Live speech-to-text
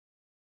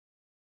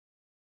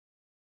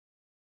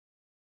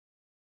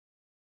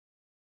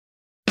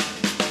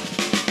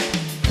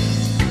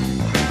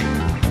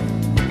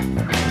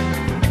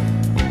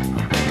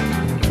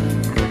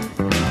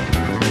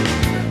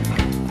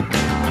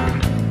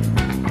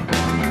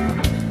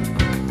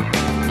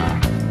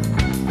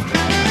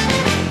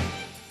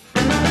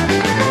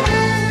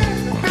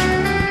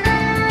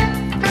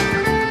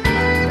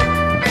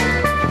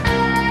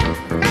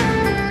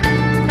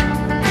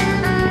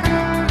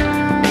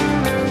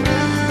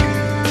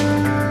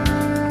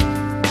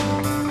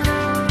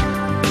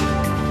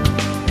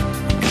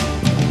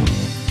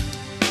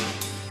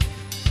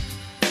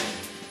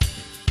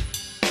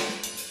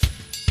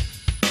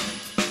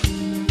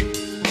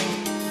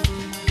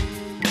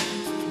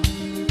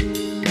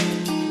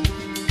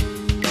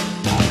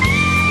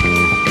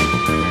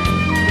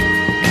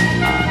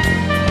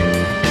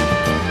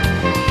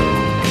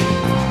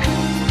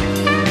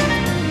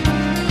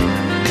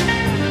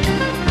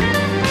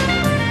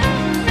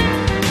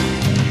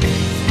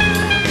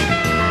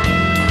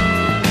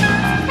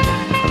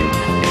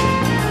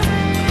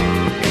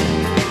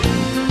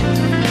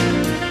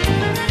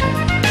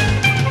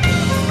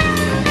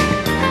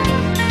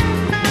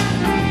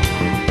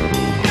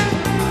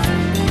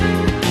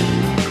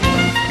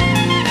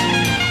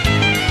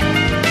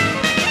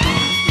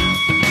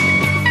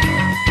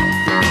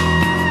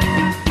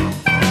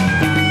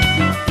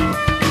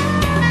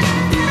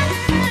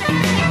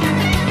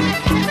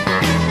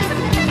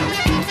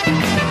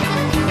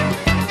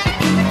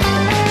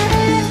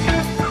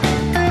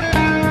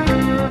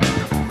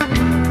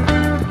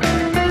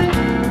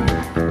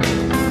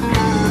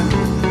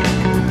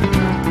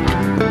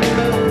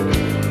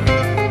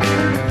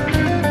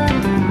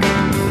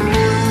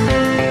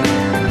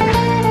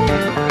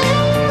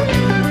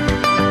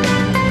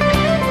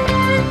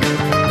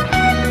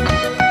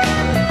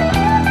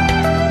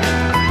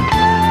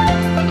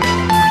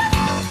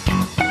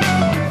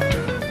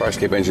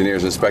escape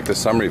engineers inspect a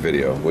summary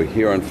video. We're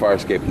here on fire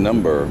escape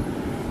number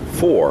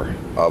 4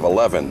 of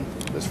 11.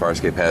 This fire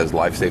escape has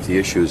life safety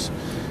issues.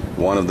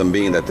 One of them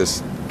being that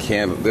this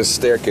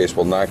staircase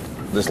will not,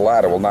 this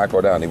ladder will not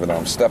go down, even though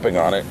I'm stepping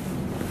on it.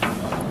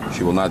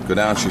 She will not go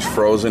down. She's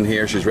frozen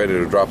here. She's ready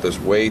to drop this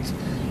weight.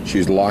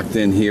 She's locked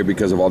in here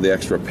because of all the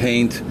extra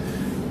paint.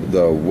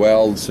 The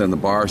welds and the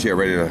bars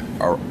here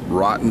are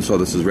rotten, so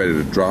this is ready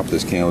to drop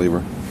this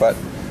cantilever. But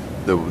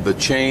the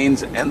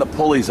chains and the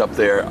pulleys up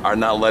there are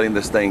not letting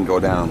this thing go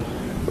down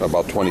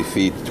about 20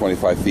 feet,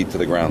 25 feet to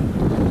the ground.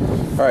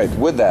 All right,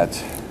 with that,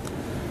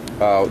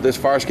 this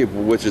fire escape,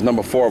 which is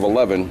number 4 of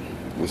 11,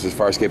 this is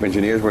Fire Escape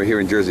Engineers. We're here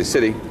in Jersey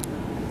City.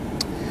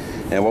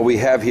 And what we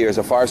have here is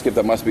a fire escape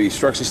that must be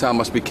structurally sound,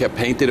 must be kept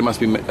painted, it must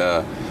be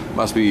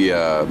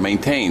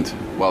maintained.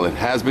 Well, it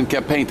has been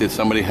kept painted.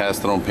 Somebody has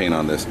thrown paint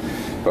on this.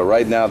 But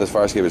right now, this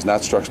fire escape is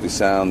not structurally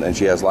sound, and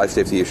she has life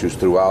safety issues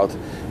throughout,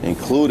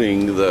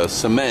 including the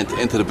cement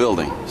into the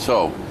building.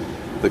 So,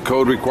 the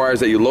code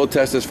requires that you load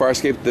test this fire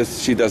escape.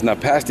 She does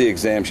not pass the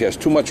exam. She has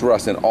too much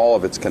rust in all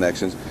of its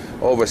connections.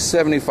 Over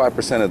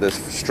 75% of this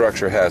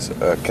structure has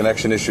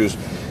connection issues,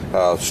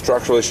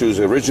 structural issues,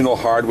 original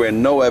hardware,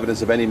 no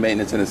evidence of any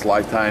maintenance in its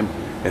lifetime.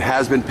 It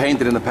has been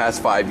painted in the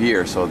past 5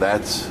 years, so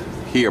that's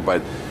here.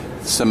 But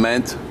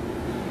cement,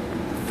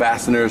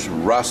 fasteners,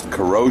 rust,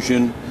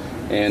 corrosion,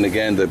 and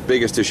again, the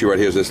biggest issue right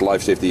here is this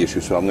life safety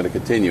issue. So I'm going to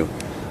continue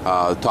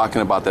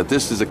talking about that.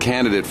 This is a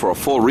candidate for a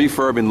full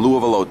refurb in lieu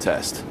of a load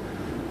test.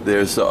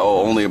 There's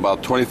only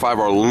about 25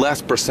 or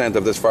less %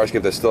 of this fire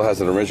escape that still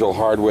has an original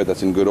hardware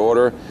that's in good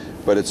order,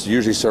 but it's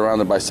usually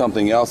surrounded by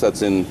something else that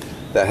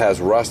has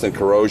rust and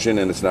corrosion,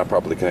 and it's not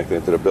properly connected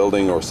into the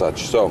building or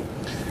such. So,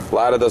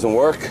 ladder doesn't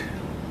work.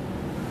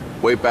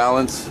 Weight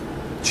balance,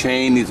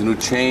 chain needs a new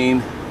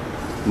chain,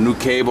 new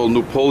cable,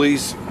 new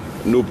pulleys,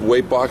 new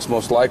weight box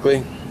most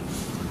likely,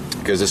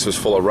 because this was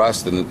full of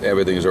rust and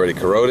everything is already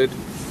corroded.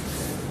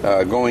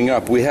 Going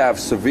up, we have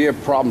severe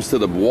problems to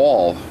the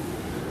wall.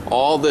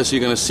 All this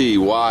you're going to see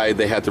why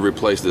they had to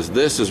replace this.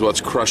 This is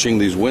what's crushing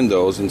these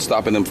windows and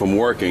stopping them from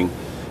working,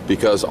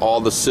 because all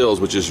the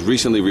sills, which is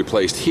recently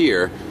replaced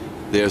here,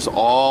 there's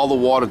all the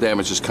water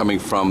damage is coming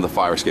from the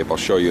fire escape. I'll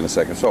show you in a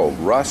second. So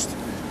rust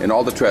in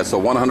all the treads. So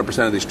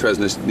 100% of these treads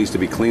needs to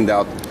be cleaned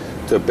out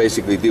to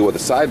basically deal with the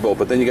side bolt.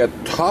 But then you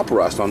got top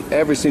rust on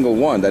every single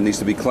one that needs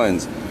to be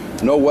cleansed.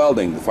 No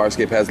welding. The fire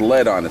escape has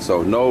lead on it,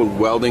 so no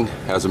welding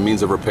as a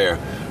means of repair.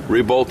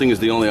 Rebolting is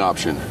the only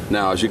option.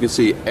 Now, as you can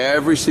see,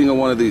 every single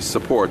one of these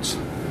supports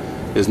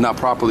is not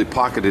properly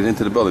pocketed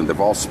into the building. They've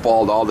all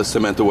spalled all the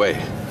cement away.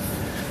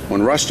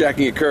 When rust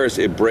jacking occurs,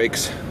 it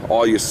breaks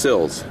all your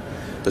sills.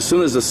 As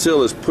soon as the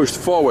sill is pushed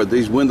forward,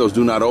 these windows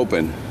do not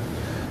open,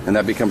 and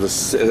that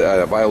becomes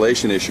a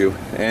violation issue.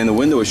 And the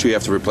window issue, you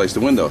have to replace the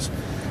windows.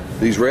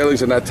 These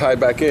railings are not tied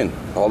back in.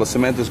 All the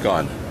cement is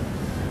gone.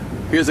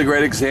 Here's a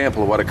great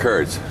example of what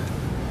occurs.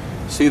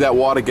 See, that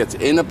water gets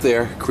in up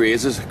there,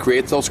 creates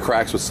those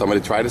cracks which somebody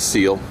tried to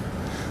seal.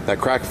 That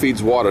crack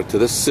feeds water to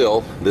this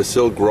sill. This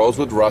sill grows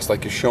with rust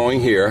like you're showing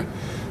here.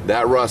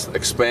 That rust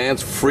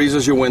expands,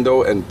 freezes your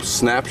window, and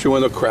snaps your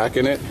window crack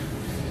in it.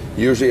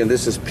 Usually, and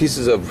this is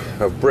pieces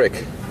of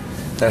brick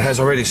that has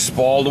already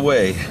spalled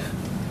away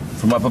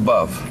from up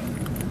above.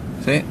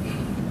 See?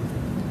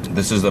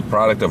 This is the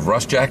product of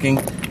rust jacking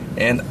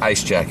and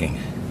ice jacking.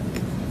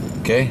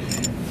 Okay?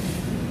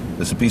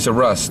 This is a piece of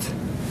rust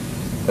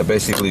that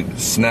basically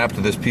snapped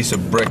this piece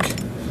of brick,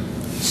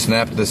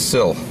 snapped this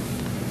sill.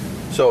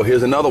 So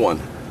here's another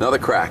one, another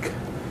crack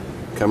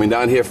coming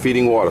down here,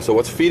 feeding water. So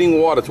what's feeding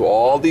water to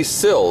all these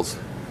sills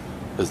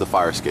is the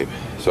fire escape.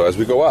 So as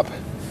we go up,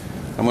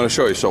 I'm going to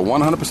show you. So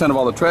 100% of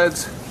all the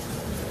treads,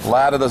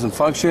 ladder doesn't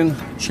function,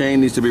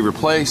 chain needs to be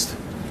replaced,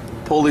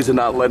 pulleys are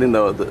not letting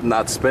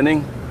not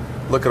spinning.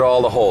 Look at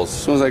all the holes.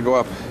 As soon as I go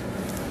up,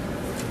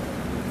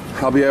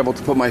 I'll be able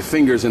to put my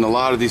fingers in a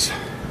lot of these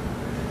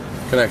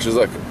connections.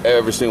 Look,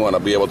 every single one I'll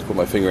be able to put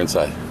my finger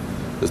inside.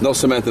 There's no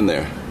cement in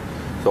there.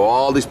 So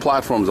all these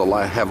platforms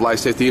have life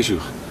safety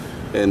issues,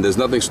 and there's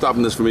nothing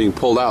stopping this from being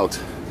pulled out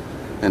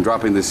and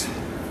dropping this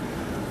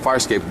fire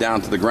escape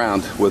down to the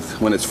ground.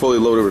 When it's fully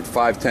loaded with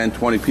 5, 10,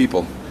 20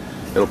 people,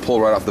 it'll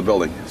pull right off the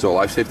building. So a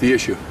life safety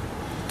issue.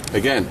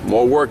 Again,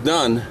 more work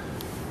done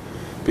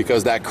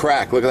because that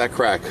crack, look at that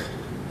crack.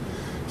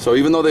 So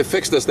even though they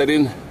fixed this, they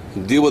didn't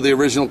deal with the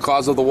original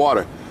cause of the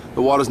water.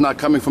 The water's not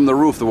coming from the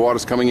roof. The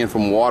water's coming in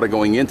from water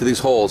going into these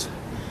holes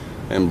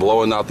and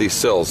blowing out these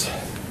sills.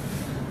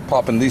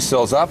 Popping these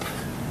sills up,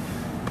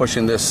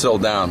 pushing this sill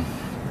down,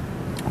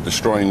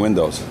 destroying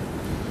windows.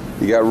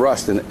 You got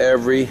rust in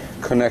every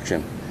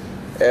connection.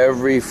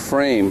 Every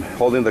frame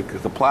holding the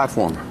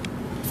platform,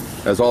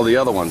 as all the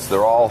other ones.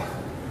 They're all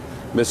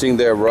missing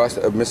their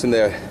rust, missing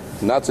their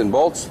nuts and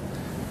bolts.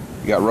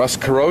 You got rust,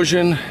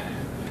 corrosion.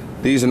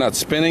 These are not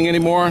spinning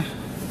anymore.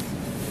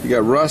 You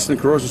got rust and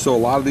corrosion, so a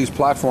lot of these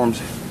platforms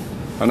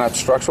are not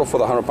structural for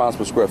the 100 pounds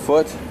per square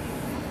foot.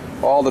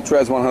 All the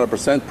treads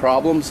 100%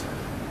 problems.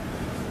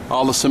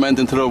 All the cement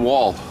into the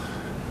wall.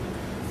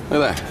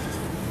 Look at that.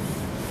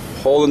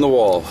 Hole in the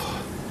wall.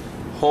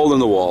 Hole in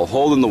the wall.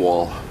 Hole in the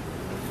wall.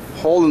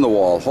 hole in the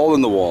wall, hole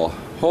in the wall,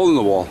 hole in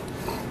the wall.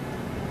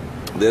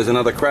 There's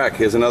another crack.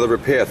 Here's another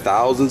repair.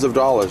 Thousands of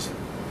dollars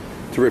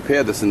to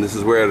repair this, and this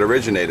is where it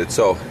originated.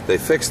 So they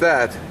fixed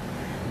that.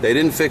 They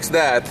didn't fix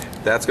that.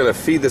 That's going to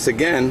feed this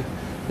again,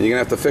 and you're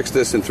going to have to fix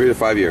this in 3 to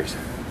 5 years.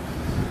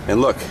 And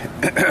look,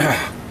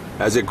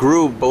 as it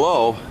grew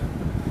below,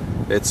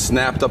 it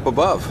snapped up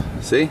above.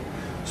 See?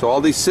 So all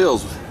these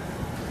sills,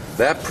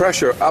 that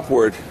pressure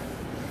upward,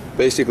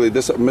 basically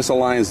this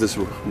misaligns this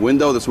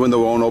window. This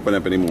window won't open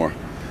up anymore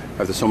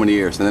after so many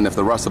years. And then if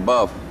the rust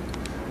above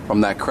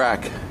from that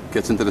crack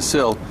gets into the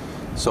sill,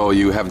 so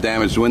you have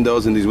damaged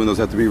windows, and these windows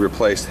have to be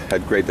replaced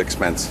at great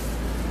expense.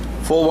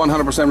 Full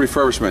 100%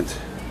 refurbishment,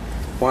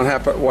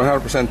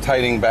 100%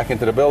 tightening back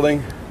into the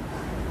building,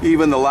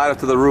 even the ladder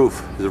to the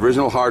roof is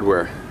original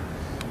hardware.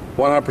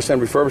 100%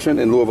 refurbishment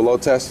in lieu of a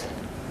load test.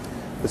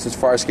 This is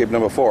fire escape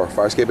number 4,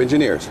 Fire Escape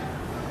Engineers,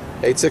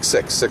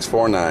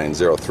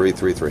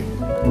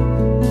 866-649-0333.